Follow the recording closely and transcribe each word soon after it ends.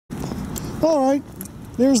Alright,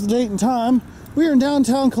 there's the date and time. We are in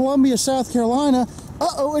downtown Columbia, South Carolina.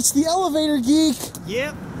 Uh-oh, it's the elevator geek.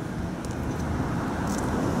 Yep.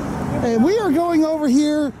 And we are going over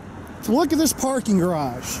here to look at this parking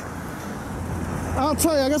garage. I'll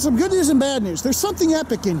tell you, I got some good news and bad news. There's something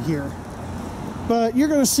epic in here, but you're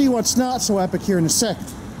going to see what's not so epic here in a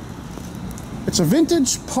second. It's a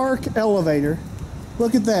vintage park elevator.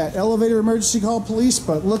 Look at that. Elevator emergency call police,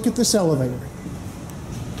 but look at this elevator.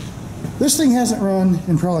 This thing hasn't run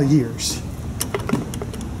in probably years.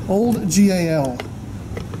 Old GAL.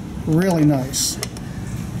 Really nice.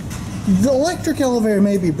 The electric elevator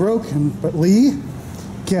may be broken, but Lee,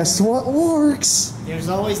 guess what works? There's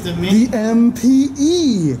always the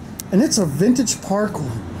MPE. And it's a vintage park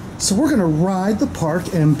one. So we're gonna ride the park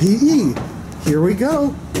MPE. Here we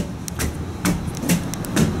go.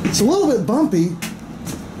 It's a little bit bumpy.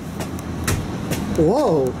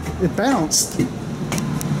 Whoa, it bounced.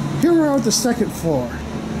 Here we are at the second floor.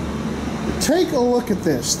 Take a look at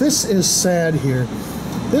this. This is sad here.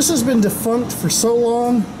 This has been defunct for so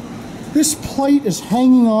long. This plate is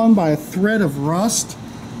hanging on by a thread of rust.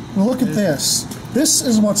 Now look at this. This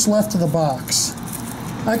is what's left of the box.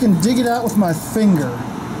 I can dig it out with my finger.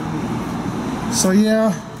 So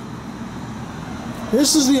yeah,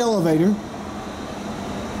 this is the elevator.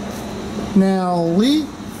 Now, Lee,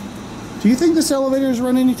 do you think this elevator is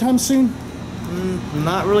running anytime soon? I'm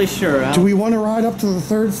not really sure. Do we want to ride up to the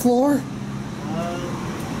third floor?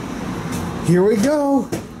 Here we go.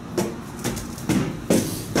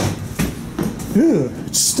 Ew,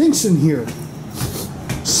 it stinks in here.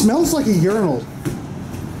 Smells like a urinal.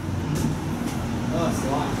 Oh, it's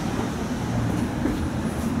locked.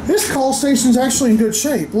 This call station's actually in good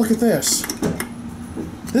shape. Look at this.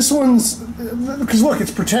 This one's, because look,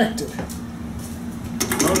 it's protected.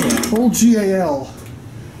 Oh yeah. Old GAL.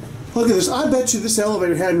 Look at this. I bet you this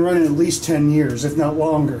elevator hadn't run in at least 10 years, if not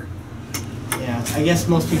longer. Yeah, I guess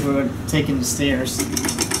most people are taking the stairs.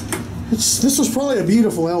 This was probably a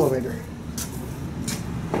beautiful elevator.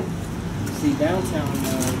 See, downtown.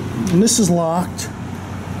 And this is locked.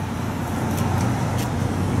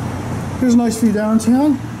 Here's a nice view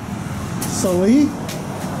downtown. So we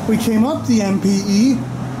came up the MPE.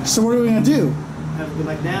 So what are we gonna do? Have to go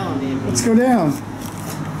back down. The MPE. Let's go down.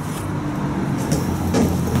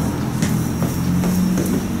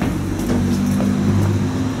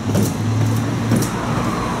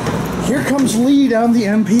 Here comes Lee down the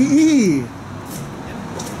MPE.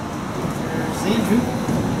 There's Andrew.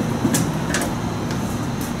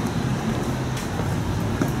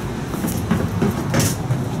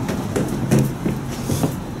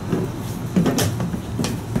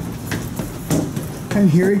 And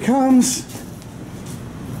here he comes.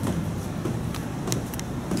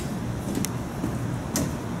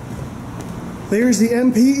 There's the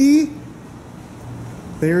MPE.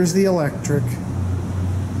 There's the electric.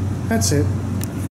 That's it.